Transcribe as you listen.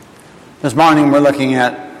This morning we're looking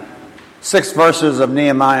at 6 verses of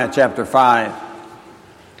Nehemiah chapter 5.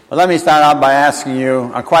 But let me start out by asking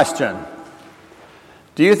you a question.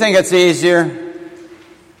 Do you think it's easier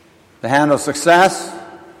to handle success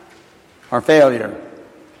or failure?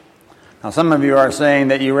 Now some of you are saying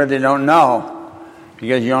that you really don't know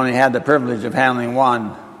because you only had the privilege of handling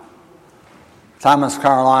one. Thomas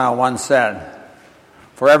Carlyle once said,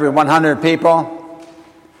 "For every 100 people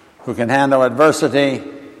who can handle adversity,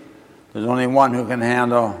 there's only one who can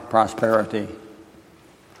handle prosperity."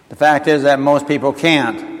 The fact is that most people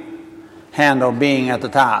can't handle being at the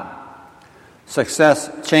top. Success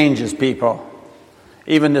changes people,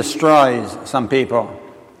 even destroys some people.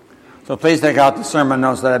 So please take out the sermon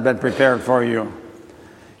notes that have been prepared for you.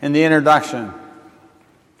 In the introduction,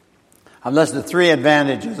 I've listed 3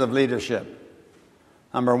 advantages of leadership.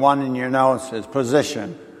 Number 1 in your notes is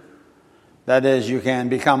position. That is, you can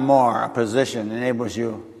become more. A position enables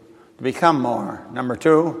you to become more. Number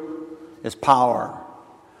 2 is power.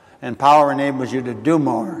 And power enables you to do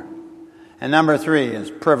more. And number 3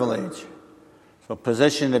 is privilege. So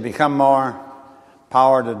position to become more,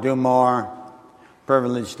 power to do more,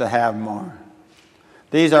 privilege to have more.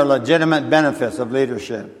 These are legitimate benefits of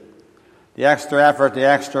leadership. The extra effort, the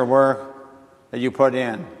extra work that you put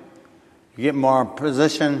in. You get more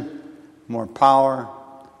position, more power,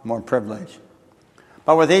 more privilege.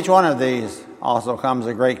 But with each one of these also comes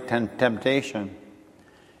a great temptation.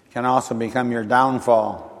 It can also become your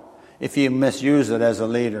downfall if you misuse it as a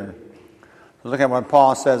leader. So look at what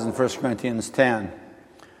Paul says in 1 Corinthians 10.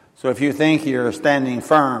 So if you think you're standing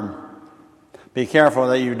firm, be careful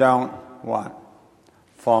that you don't, what?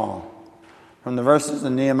 Fall. From the verses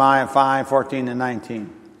in Nehemiah 5, 14 and 19,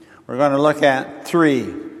 we're going to look at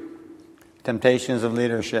 3 temptations of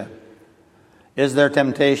leadership. Is there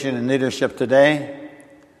temptation in leadership today?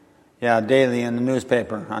 Yeah, daily in the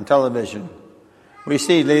newspaper, on television. We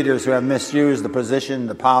see leaders who have misused the position,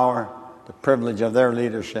 the power, the privilege of their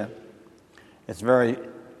leadership. It's very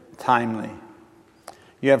timely.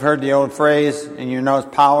 You have heard the old phrase in your notes,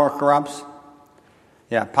 power corrupts?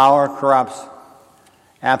 Yeah, power corrupts.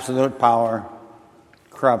 Absolute power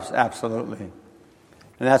corrupts absolutely.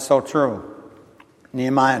 And that's so true.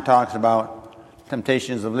 Nehemiah talks about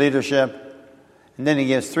temptations of leadership, and then he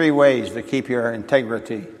gives 3 ways to keep your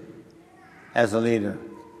integrity as a leader.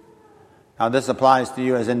 Now this applies to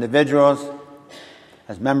you as individuals,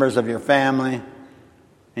 as members of your family,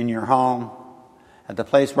 in your home, at the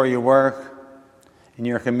place where you work, in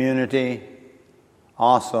your community,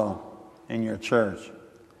 also in your church.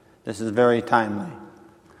 This is very timely.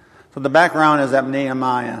 So the background is that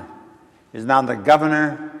Nehemiah is now the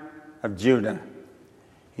governor of Judah.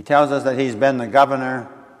 He tells us that he's been the governor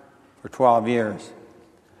for 12 years.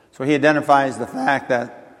 So he identifies the fact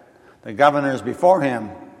that the governors before him,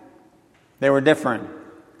 they were different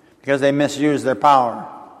because they misused their power.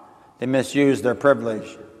 They misused their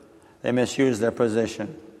privilege. They misused their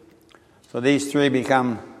position. So these 3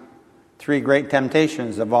 become 3 great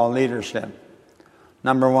temptations of all leadership.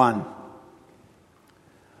 Number 1,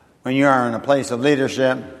 when you are in a place of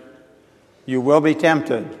leadership, you will be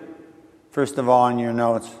tempted, first of all in your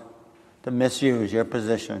notes, to misuse your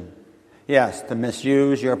position. Yes, to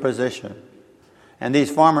misuse your position. And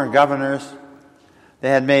these former governors, they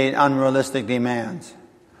had made unrealistic demands.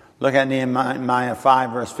 Look at Nehemiah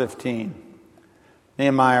 5, verse 15.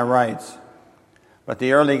 Nehemiah writes, "But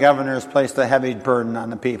the early governors placed a heavy burden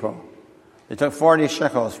on the people. They took 40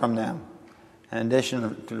 shekels from them, in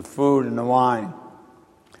addition to the food and the wine."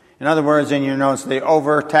 In other words, in your notes, they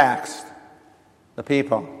overtaxed the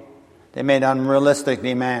people. They made unrealistic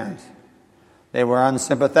demands. They were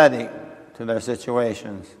unsympathetic to their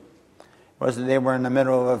situations. It was that they were in the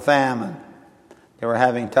middle of a famine. They were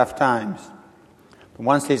having tough times. But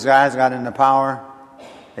once these guys got into power,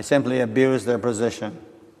 they simply abused their position.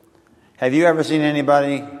 Have you ever seen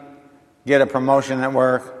anybody get a promotion at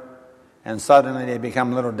work and suddenly they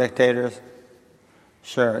become little dictators?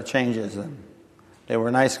 Sure, it changes them. They were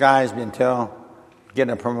nice guys until get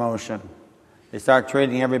a promotion. They start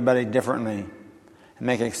treating everybody differently and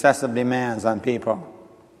make excessive demands on people.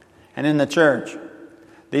 And in the church,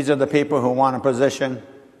 these are the people who want a position.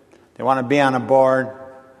 They want to be on a board,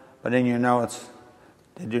 but in your notes,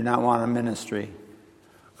 they do not want a ministry.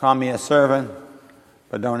 Call me a servant,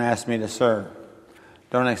 but don't ask me to serve.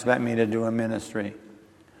 Don't expect me to do a ministry.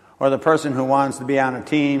 Or the person who wants to be on a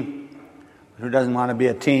team, who doesn't want to be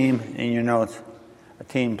a team, in your notes, a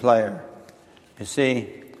team player. You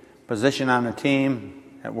see, position on a team,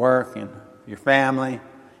 at work, in your family,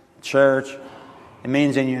 church, it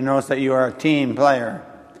means in your notes that you are a team player.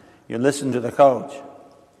 You listen to the coach.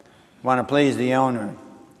 You want to please the owner.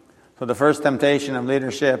 So the first temptation of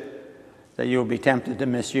leadership is that you will be tempted to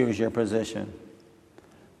misuse your position.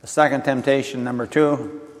 The second temptation, number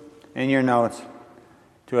 2, in your notes,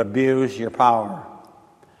 to abuse your power.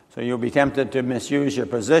 So you'll be tempted to misuse your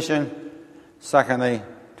position. Secondly,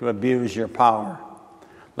 to abuse your power.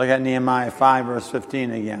 Look at Nehemiah 5, verse 15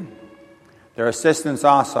 again. Their assistants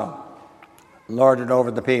also lorded over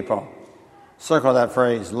the people. Circle that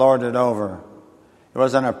phrase, lorded over. It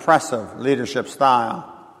was an oppressive leadership style.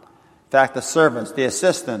 In fact, the servants, the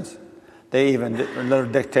assistants, they even were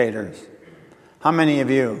little dictators. How many of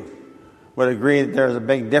you would agree that there's a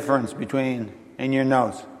big difference between, in your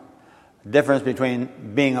notes, a difference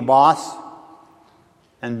between being a boss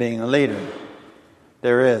and being a leader?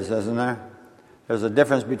 There is, isn't there? There's a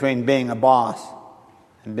difference between being a boss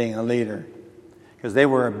and being a leader, because they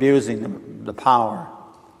were abusing the power.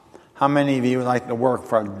 How many of you would like to work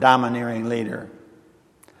for a domineering leader?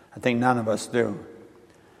 I think none of us do.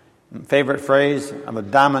 Favorite phrase of a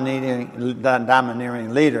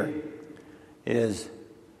domineering leader is,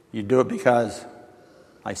 you do it because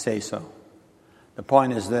I say so. The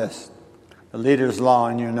point is this, the leader's law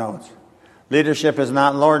in your notes. Leadership is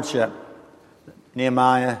not lordship.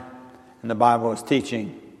 Nehemiah in the Bible is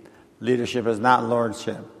teaching leadership is not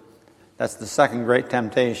lordship. That's the second great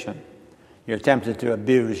temptation. You're tempted to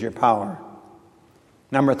abuse your power.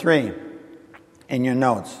 Number 3, in your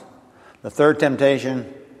notes, the third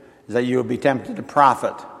temptation is that you will be tempted to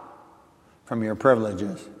profit from your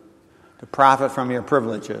privileges. To profit from your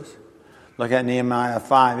privileges. Look at Nehemiah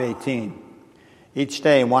 5:18. Each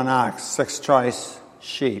day 1 ox, 6 choice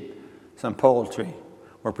sheep, some poultry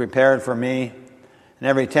were prepared for me, and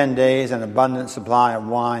every 10 days an abundant supply of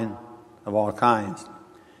wine of all kinds.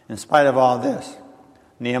 In spite of all this,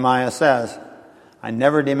 Nehemiah says, I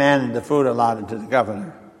never demanded the food allotted to the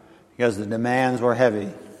governor because the demands were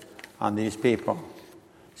heavy on these people.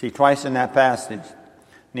 See, twice in that passage,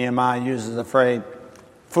 Nehemiah uses the phrase,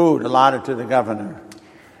 food allotted to the governor.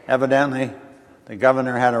 Evidently, the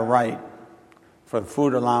governor had a right for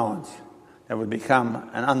food allowance that would become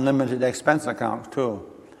an unlimited expense account too.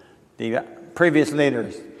 The previous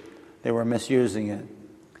leaders, they were misusing it.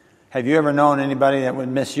 Have you ever known anybody that would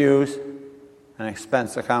misuse an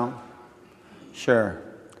expense account? Sure.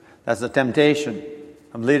 That's the temptation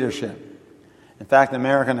of leadership. In fact,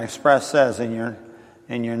 American Express says in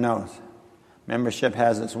your notes, membership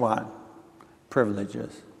has its what?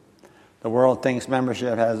 Privileges. The world thinks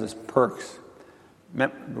membership has its perks.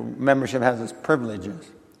 Membership has its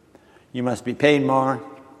privileges. You must be paid more,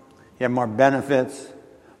 you have more benefits,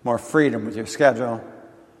 more freedom with your schedule,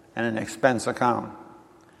 and an expense account.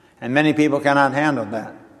 And many people cannot handle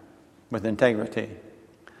that with integrity.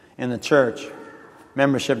 In the church,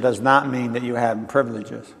 membership does not mean that you have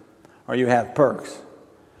privileges or you have perks.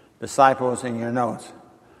 Disciples in your notes.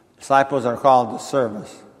 Disciples are called to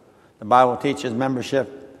service. The Bible teaches membership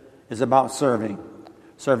is about serving.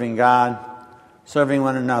 Serving God, serving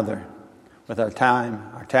one another with our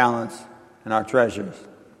time, our talents, and our treasures.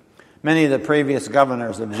 Many of the previous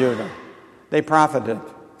governors of Judah, they profited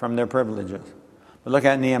from their privileges. But look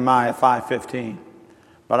at Nehemiah 5:15.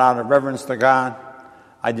 But out of reverence to God,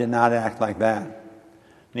 I did not act like that.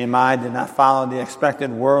 Nehemiah did not follow the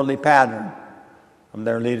expected worldly pattern of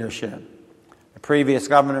their leadership. The previous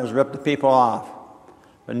governors ripped the people off.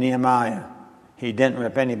 But Nehemiah, he didn't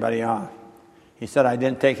rip anybody off. He said, I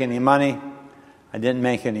didn't take any money. I didn't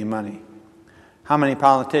make any money. How many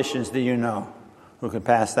politicians do you know who could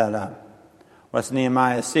pass that up? What's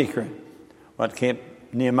Nehemiah's secret? What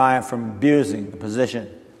kept Nehemiah from abusing the position,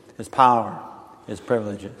 his power, his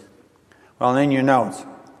privileges? Well, in your notes,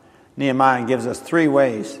 Nehemiah gives us 3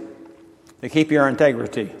 ways to keep your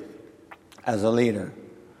integrity as a leader.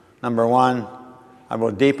 Number 1, I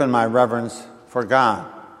will deepen my reverence for God.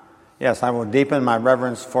 Yes, I will deepen my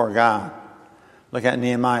reverence for God. Look at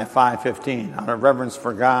Nehemiah 5:15. Out of reverence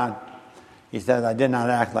for God, he said, I did not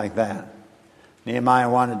act like that. Nehemiah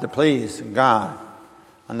wanted to please God.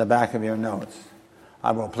 On the back of your notes,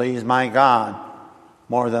 I will please my God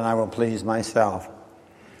more than I will please myself.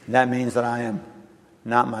 That means that I am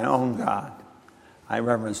not my own God. I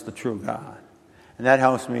reverence the true God. And that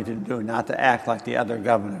helps me not to act like the other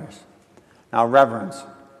governors. Now, reverence.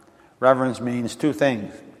 Reverence means 2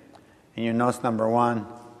 things. In your notes, number 1,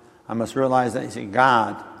 I must realize that, you see,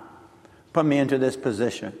 God put me into this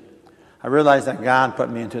position. I realize that God put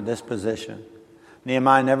me into this position.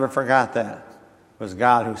 Nehemiah never forgot that. It was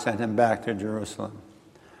God who sent him back to Jerusalem.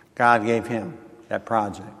 God gave him that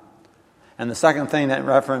project. And the second thing that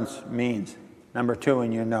reference means, number 2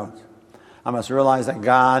 in your notes, I must realize that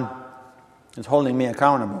God is holding me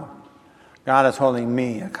accountable. God is holding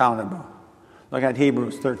me accountable. Look at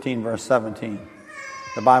Hebrews 13, verse 17.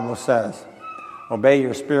 The Bible says, obey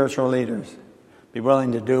your spiritual leaders. Be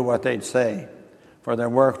willing to do what they say, for their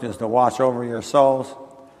work is to watch over your souls,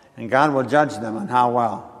 and God will judge them on how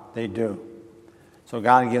well they do. So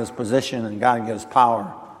God gives position and God gives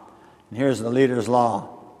power. And here's the leader's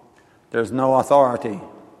law. There's no authority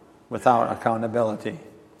without accountability.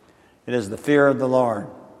 It is the fear of the Lord.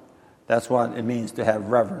 That's what it means to have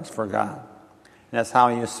reverence for God. And that's how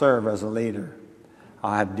you serve as a leader.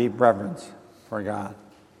 I'll have deep reverence for God.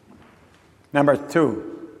 Number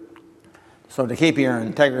 2, so to keep your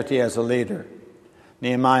integrity as a leader,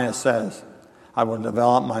 Nehemiah says, I will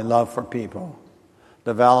develop my love for people.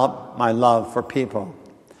 Develop my love for people.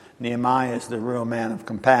 Nehemiah is the real man of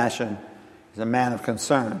compassion. He's a man of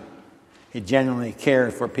concern. He genuinely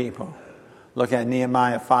cared for people. Look at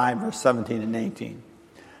Nehemiah 5, verse 17 and 18.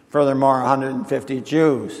 Furthermore, 150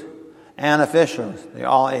 Jews and officials, they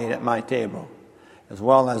all ate at my table, as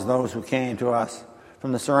well as those who came to us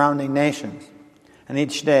from the surrounding nations. And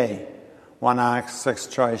each day, 1 ox, 6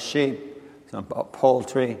 choice sheep, some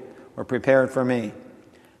poultry were prepared for me.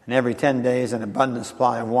 And every 10 days, an abundant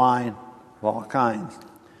supply of wine of all kinds.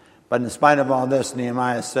 But in spite of all this,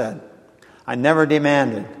 Nehemiah said, I never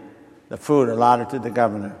demanded the food allotted to the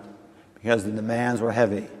governor, because the demands were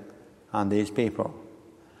heavy on these people.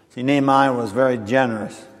 See, Nehemiah was very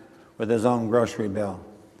generous with his own grocery bill.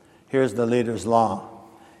 Here's the leader's law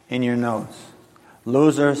in your notes.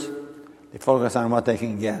 Losers, they focus on what they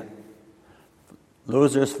can get.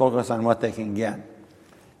 Losers focus on what they can get.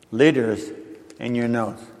 Leaders, in your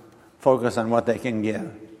notes, focus on what they can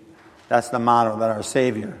give. That's the motto that our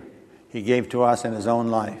Savior, He gave to us in His own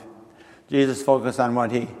life. Jesus focused on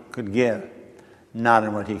what He could give, not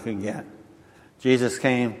on what He could get. Jesus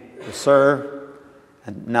came to serve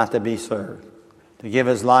and not to be served, to give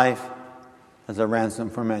His life as a ransom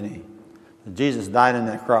for many. Jesus died on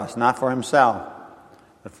that cross, not for Himself,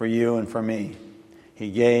 but for you and for me. He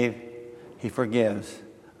gave, He forgives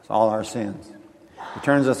us all our sins. He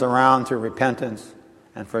turns us around through repentance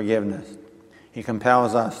and forgiveness. He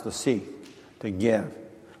compels us to seek, to give,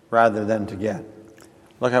 rather than to get.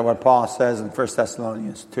 Look at what Paul says in 1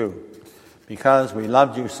 Thessalonians 2. Because we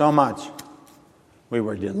loved you so much, we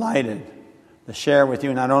were delighted to share with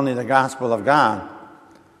you not only the gospel of God,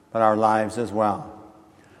 but our lives as well.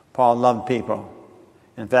 Paul loved people.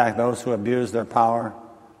 In fact, those who abuse their power,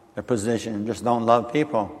 their position, just don't love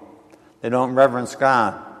people. They don't reverence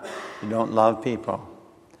God. They don't love people.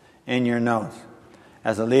 In your notes,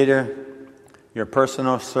 as a leader, your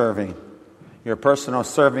personal serving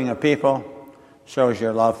of people shows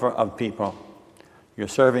your love of people. Your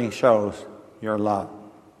serving shows your love.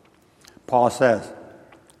 Paul says,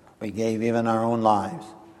 we gave even our own lives.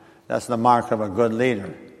 That's the mark of a good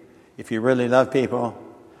leader. If you really love people,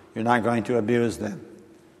 you're not going to abuse them.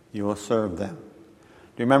 You will serve them.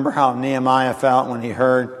 Do you remember how Nehemiah felt when he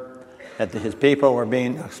heard that his people were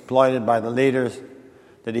being exploited by the leaders?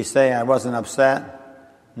 Did he say, I wasn't upset?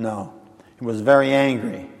 No. He was very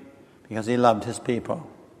angry because he loved his people.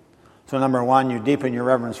 So number 1, you deepen your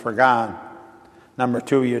reverence for God. Number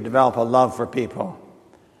 2, you develop a love for people.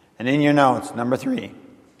 And in your notes, number 3,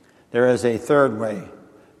 there is a third way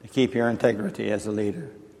to keep your integrity as a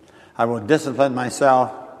leader. I will discipline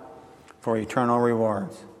myself for eternal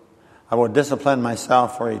rewards. I will discipline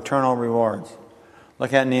myself for eternal rewards.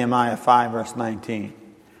 Look at Nehemiah 5, verse 19.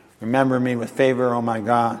 Remember me with favor, O my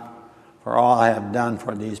God, for all I have done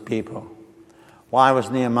for these people. Why was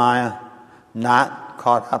Nehemiah not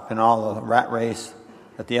caught up in all the rat race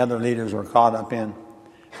that the other leaders were caught up in?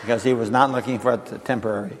 Because he was not looking for the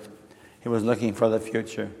temporary. He was looking for the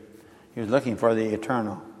future. He was looking for the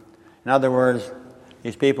eternal. In other words,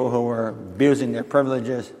 these people who were abusing their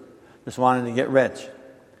privileges just wanted to get rich,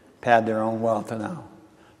 pad their own wealth now.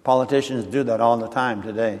 Politicians do that all the time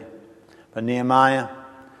today. But Nehemiah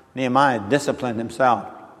disciplined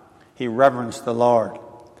himself. He reverenced the Lord.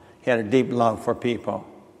 He had a deep love for people.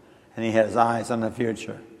 And he had his eyes on the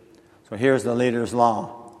future. So here's the leader's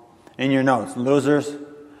law. In your notes, losers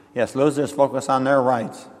focus on their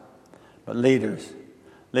rights. But leaders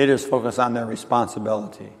focus on their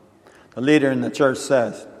responsibility. The leader in the church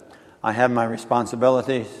says, I have my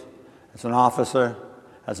responsibilities as an officer,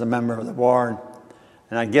 as a member of the board,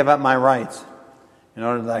 and I give up my rights in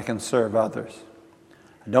order that I can serve others.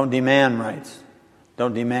 I don't demand rights,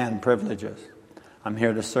 don't demand privileges. I'm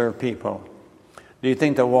here to serve people. Do you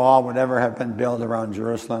think the wall would ever have been built around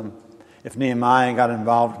Jerusalem if Nehemiah got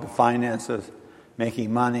involved with the finances,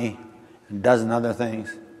 making money, and a dozen other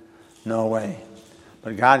things? No way.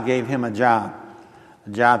 But God gave him a job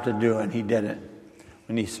to do, and he did it.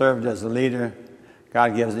 When he served as a leader,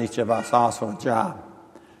 God gives each of us also a job.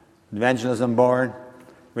 Evangelism board,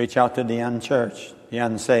 reach out to the unchurched, the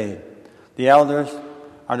unsaved. The elders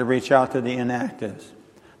are to reach out to the inactives.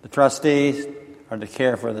 The trustees are to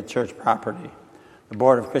care for the church property. The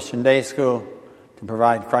board of Christian Day School to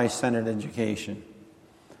provide Christ-centered education.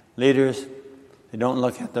 Leaders, they don't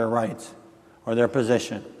look at their rights or their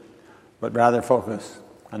position, but rather focus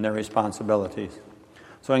on their responsibilities.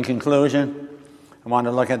 So in conclusion, I want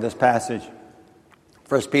to look at this passage,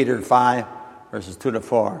 1 Peter 5, verses 2 to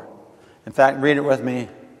 4. In fact, read it with me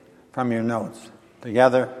from your notes,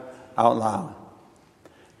 together, out loud.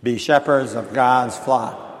 Be shepherds of God's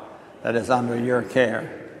flock that is under your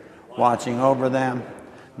care, watching over them,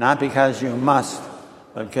 not because you must,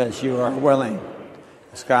 but because you are willing,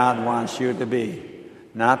 as God wants you to be,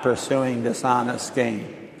 not pursuing dishonest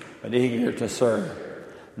gain, but eager to serve,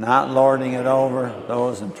 not lording it over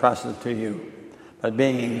those entrusted to you, but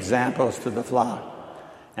being examples to the flock.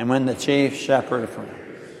 And when the chief shepherd comes,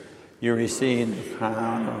 you receive the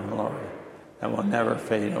crown of glory that will never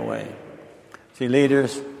fade away. See,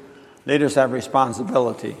 leaders have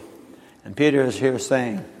responsibility. And Peter is here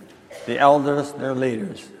saying, the elders, they're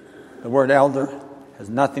leaders. The word elder has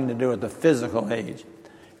nothing to do with the physical age. It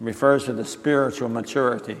refers to the spiritual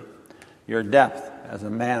maturity, your depth as a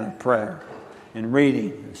man of prayer, in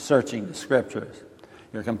reading and searching the scriptures,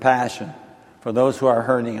 your compassion for those who are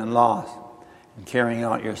hurting and lost, and carrying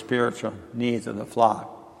out your spiritual needs of the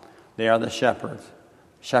flock. They are the shepherds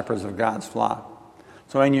of God's flock.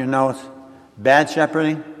 So in your notes, bad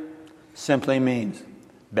shepherding simply means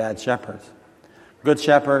bad shepherds. Good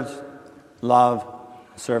shepherds love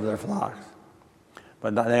and serve their flocks.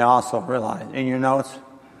 But they also realize in your notes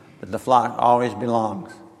that the flock always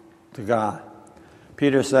belongs to God.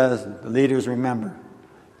 Peter says the leaders remember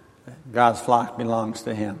that God's flock belongs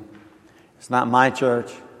to him. It's not my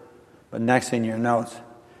church, but next in your notes,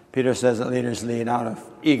 Peter says that leaders lead out of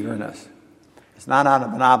eagerness. It's not out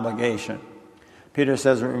of an obligation. Peter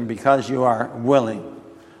says because you are willing,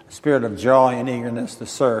 a spirit of joy and eagerness to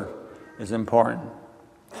serve is important.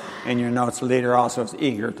 In your notes, the leader also is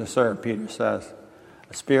eager to serve, Peter says.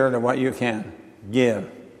 A spirit of what you can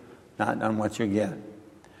give, not on what you get.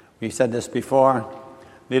 We said this before.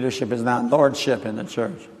 Leadership is not lordship in the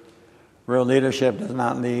church. Real leadership does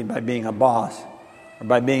not lead by being a boss or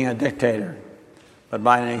by being a dictator, but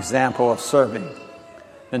by an example of serving.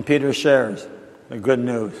 Then Peter shares the good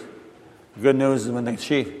news. The good news is when the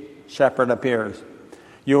chief shepherd appears,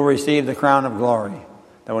 you will receive the crown of glory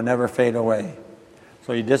that will never fade away.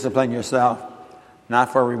 So you discipline yourself,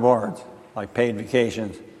 not for rewards, like paid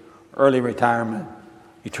vacations, early retirement,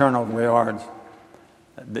 eternal rewards.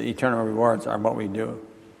 The eternal rewards are what we do.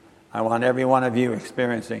 I want every one of you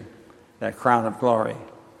experiencing that crown of glory.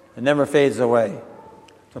 It never fades away.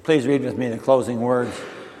 So please read with me the closing words,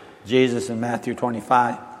 Jesus in Matthew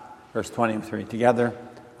 25, verse 23, together,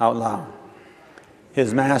 out loud.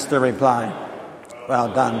 His master replied,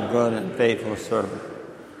 well done, good and faithful servant.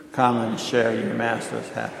 Come and share your master's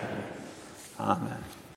happiness. Amen.